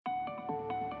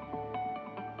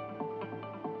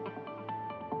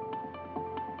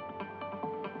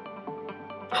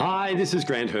Hi, this is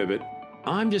Grant Herbert.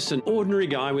 I'm just an ordinary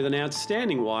guy with an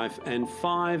outstanding wife and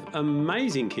 5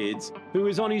 amazing kids who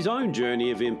is on his own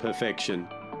journey of imperfection.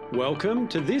 Welcome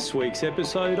to this week's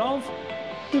episode of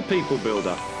The People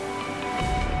Builder.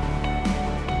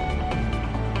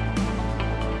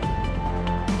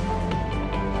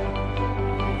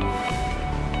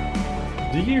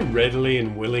 Do you readily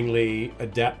and willingly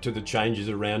adapt to the changes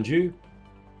around you?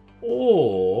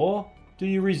 Or do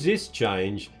you resist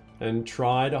change and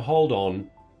try to hold on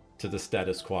to the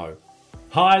status quo?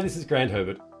 Hi, this is Grant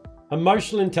Herbert,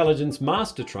 Emotional Intelligence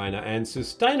Master Trainer and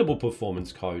Sustainable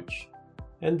Performance Coach.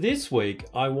 And this week,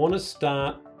 I want to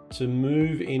start to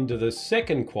move into the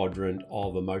second quadrant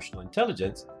of emotional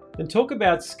intelligence and talk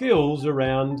about skills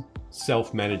around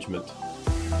self-management.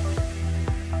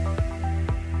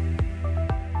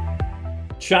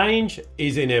 Change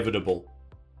is inevitable,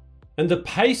 and the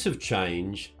pace of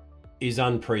change is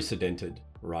unprecedented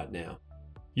right now.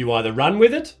 You either run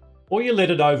with it or you let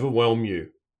it overwhelm you.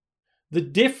 The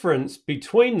difference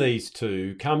between these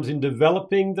two comes in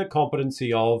developing the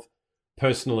competency of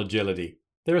personal agility.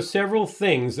 There are several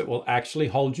things that will actually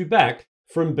hold you back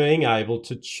from being able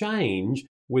to change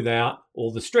without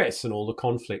all the stress and all the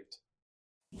conflict.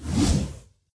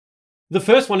 The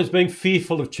first one is being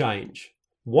fearful of change,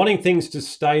 wanting things to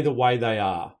stay the way they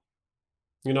are.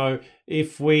 You know,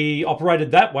 if we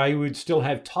operated that way, we'd still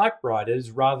have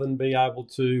typewriters rather than be able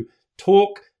to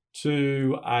talk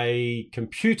to a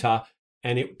computer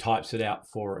and it types it out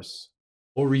for us.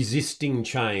 Or resisting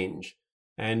change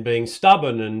and being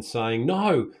stubborn and saying,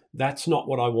 no, that's not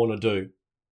what I want to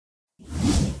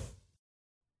do.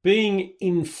 Being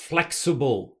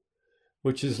inflexible,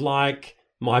 which is like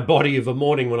my body of a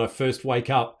morning when I first wake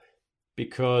up,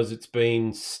 because it's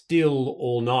been still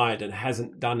all night and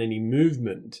hasn't done any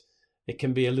movement, it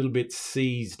can be a little bit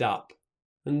seized up.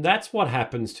 And that's what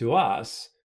happens to us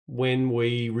when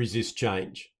we resist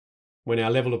change, when our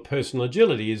level of personal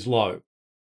agility is low.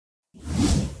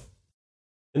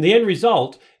 And the end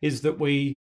result is that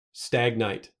we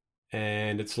stagnate,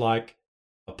 and it's like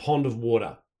a pond of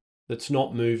water that's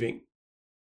not moving.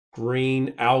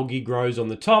 Green algae grows on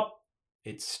the top,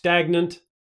 it's stagnant,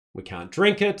 we can't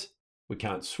drink it, we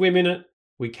can't swim in it,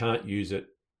 we can't use it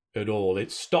at all.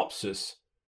 It stops us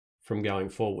from going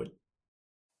forward.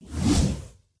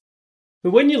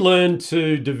 But when you learn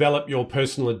to develop your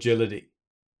personal agility,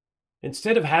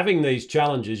 instead of having these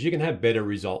challenges, you can have better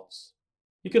results.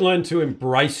 You can learn to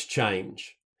embrace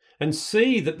change and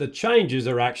see that the changes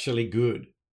are actually good.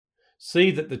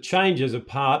 See that the changes are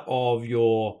part of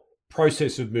your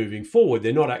process of moving forward.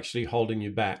 They're not actually holding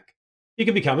you back. You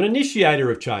can become an initiator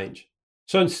of change.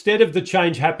 So instead of the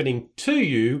change happening to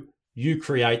you, you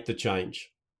create the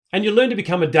change. And you learn to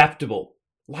become adaptable,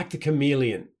 like the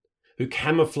chameleon, who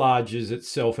camouflages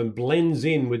itself and blends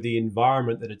in with the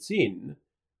environment that it's in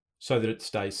so that it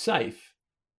stays safe.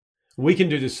 We can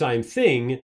do the same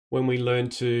thing when we learn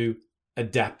to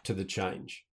adapt to the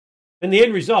change. And the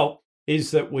end result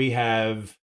is that we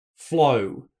have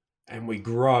flow and we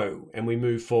grow and we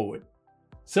move forward.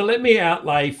 So let me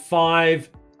outlay 5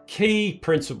 key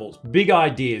principles, big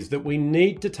ideas that we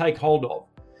need to take hold of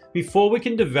before we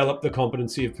can develop the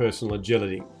competency of personal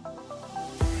agility.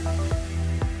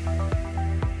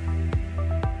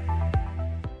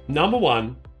 Number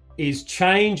 1 is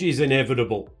change is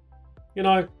inevitable. You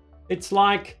know, it's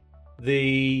like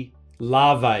the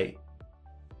larvae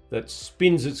that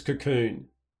spins its cocoon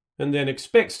and then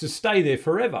expects to stay there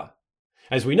forever.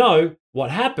 As we know,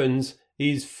 what happens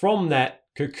is from that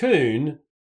cocoon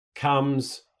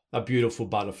comes a beautiful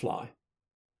butterfly.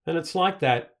 And it's like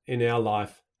that in our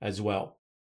life as well.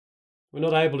 We're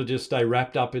not able to just stay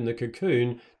wrapped up in the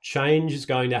cocoon. Change is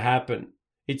going to happen.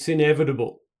 It's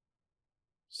inevitable.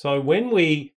 So when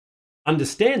we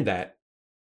understand that,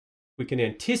 we can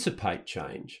anticipate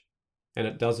change and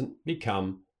it doesn't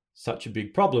become such a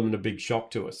big problem and a big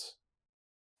shock to us.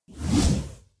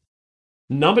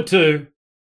 Number 2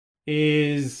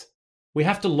 is we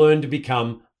have to learn to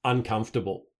become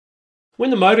uncomfortable. When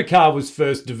the motor car was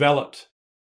first developed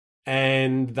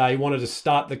and they wanted to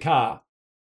start the car,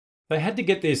 they had to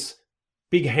get this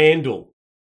big handle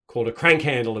called a crank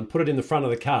handle and put it in the front of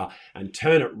the car and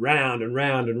turn it round and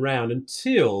round and round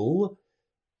until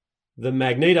the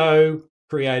magneto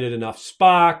created enough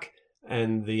spark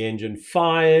and the engine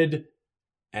fired,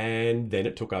 and then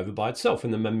it took over by itself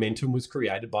and the momentum was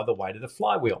created by the weight of the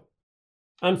flywheel.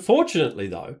 Unfortunately,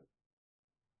 though,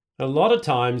 a lot of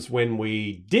times when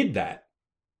we did that,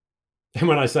 and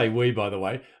when I say we, by the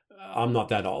way, I'm not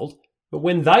that old, but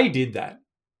when they did that,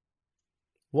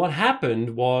 What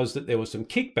happened was that there was some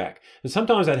kickback, and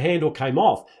sometimes that handle came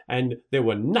off and there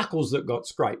were knuckles that got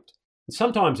scraped. And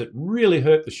sometimes it really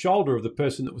hurt the shoulder of the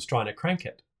person that was trying to crank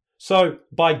it. So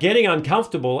by getting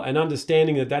uncomfortable and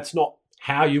understanding that that's not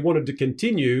how you wanted to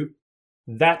continue,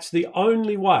 that's the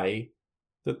only way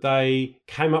that they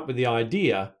came up with the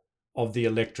idea of the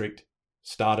electric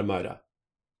starter motor.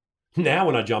 Now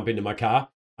when I jump into my car,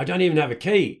 I don't even have a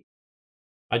key.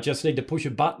 I just need to push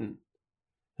a button.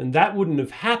 And that wouldn't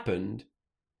have happened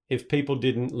if people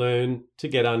didn't learn to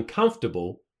get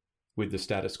uncomfortable with the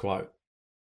status quo.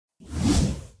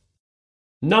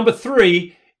 Number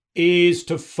 3 is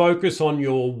to focus on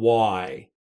your why.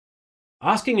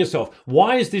 Asking yourself,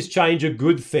 why is this change a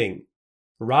good thing?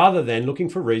 Rather than looking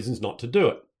for reasons not to do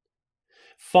it.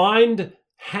 Find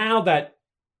how that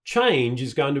change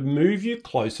is going to move you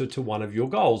closer to one of your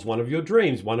goals, one of your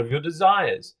dreams, one of your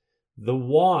desires. The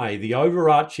why, the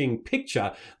overarching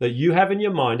picture that you have in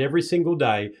your mind every single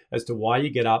day as to why you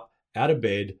get up out of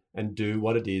bed and do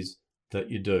what it is that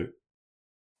you do.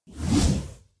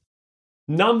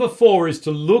 Number 4 is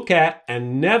to look at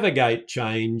and navigate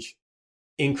change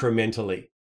incrementally.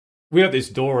 We have this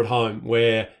door at home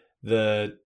where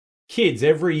the kids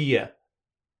every year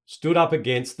stood up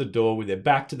against the door with their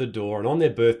back to the door, and on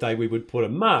their birthday we would put a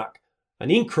mark,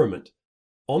 an increment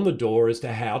on the door as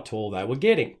to how tall they were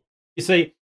getting. You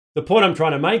see, the point I'm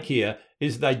trying to make here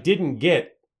is they didn't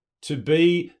get to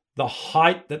be the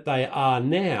height that they are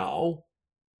now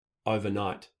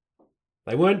overnight.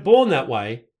 They weren't born that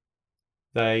way.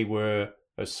 They were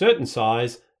a certain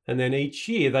size, and then each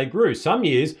year they grew. Some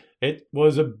years it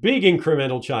was a big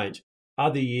incremental change.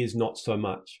 Other years, not so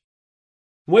much.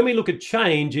 When we look at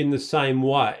change in the same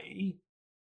way,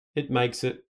 it makes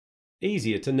it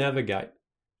easier to navigate.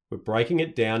 We're breaking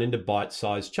it down into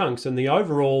bite-sized chunks. And the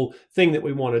overall thing that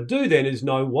we want to do then is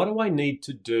know, what do I need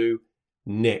to do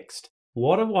next?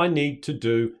 What do I need to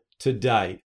do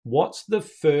today? What's the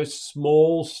first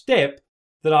small step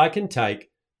that I can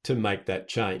take to make that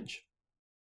change?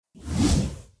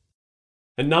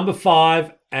 And number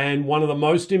 5, and one of the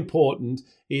most important,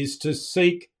 is to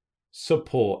seek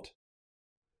support.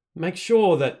 Make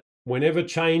sure that whenever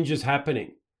change is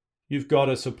happening, you've got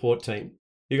a support team.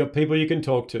 You've got people you can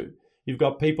talk to. You've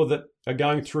got people that are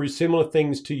going through similar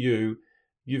things to you.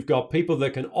 You've got people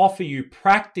that can offer you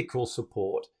practical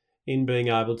support in being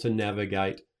able to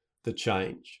navigate the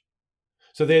change.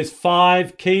 So there's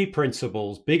 5 key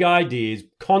principles, big ideas,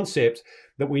 concepts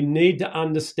that we need to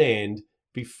understand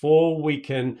before we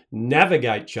can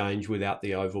navigate change without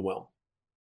the overwhelm.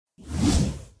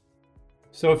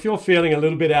 So if you're feeling a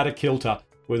little bit out of kilter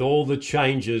with all the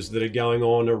changes that are going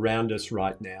on around us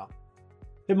right now,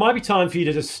 it might be time for you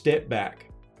to just step back,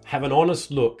 have an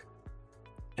honest look,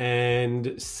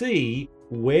 and see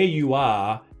where you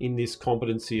are in this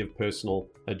competency of personal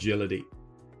agility.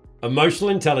 Emotional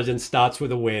intelligence starts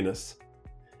with awareness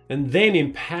and then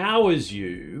empowers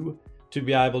you to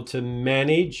be able to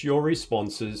manage your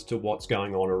responses to what's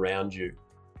going on around you.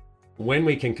 When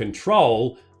we can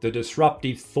control the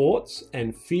disruptive thoughts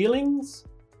and feelings,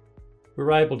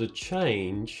 we're able to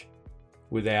change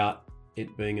without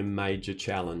it being a major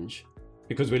challenge,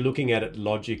 because we're looking at it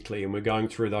logically and we're going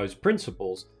through those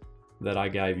principles that I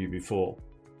gave you before.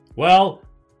 Well,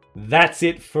 that's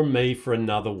it from me for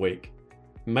another week.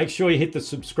 Make sure you hit the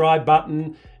subscribe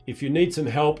button. If you need some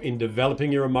help in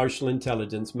developing your emotional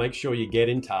intelligence, make sure you get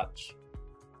in touch.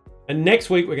 And next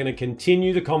week, we're going to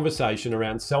continue the conversation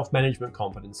around self-management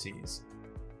competencies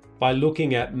by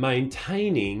looking at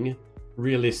maintaining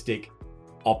realistic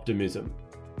optimism.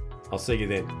 I'll see you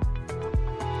then.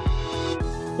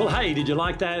 Well, hey, did you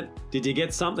like that? Did you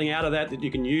get something out of that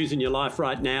you can use in your life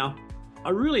right now? I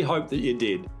really hope that you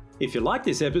did. If you like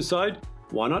this episode,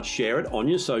 why not share it on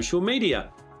your social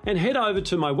media? And head over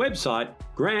to my website,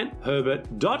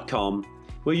 grantherbert.com,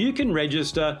 where you can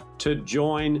register to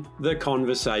join the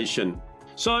conversation.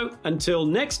 So until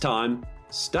next time,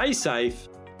 stay safe,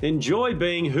 enjoy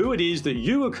being who it is that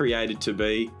you were created to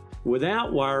be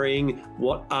without worrying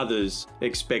what others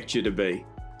expect you to be.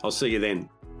 I'll see you then.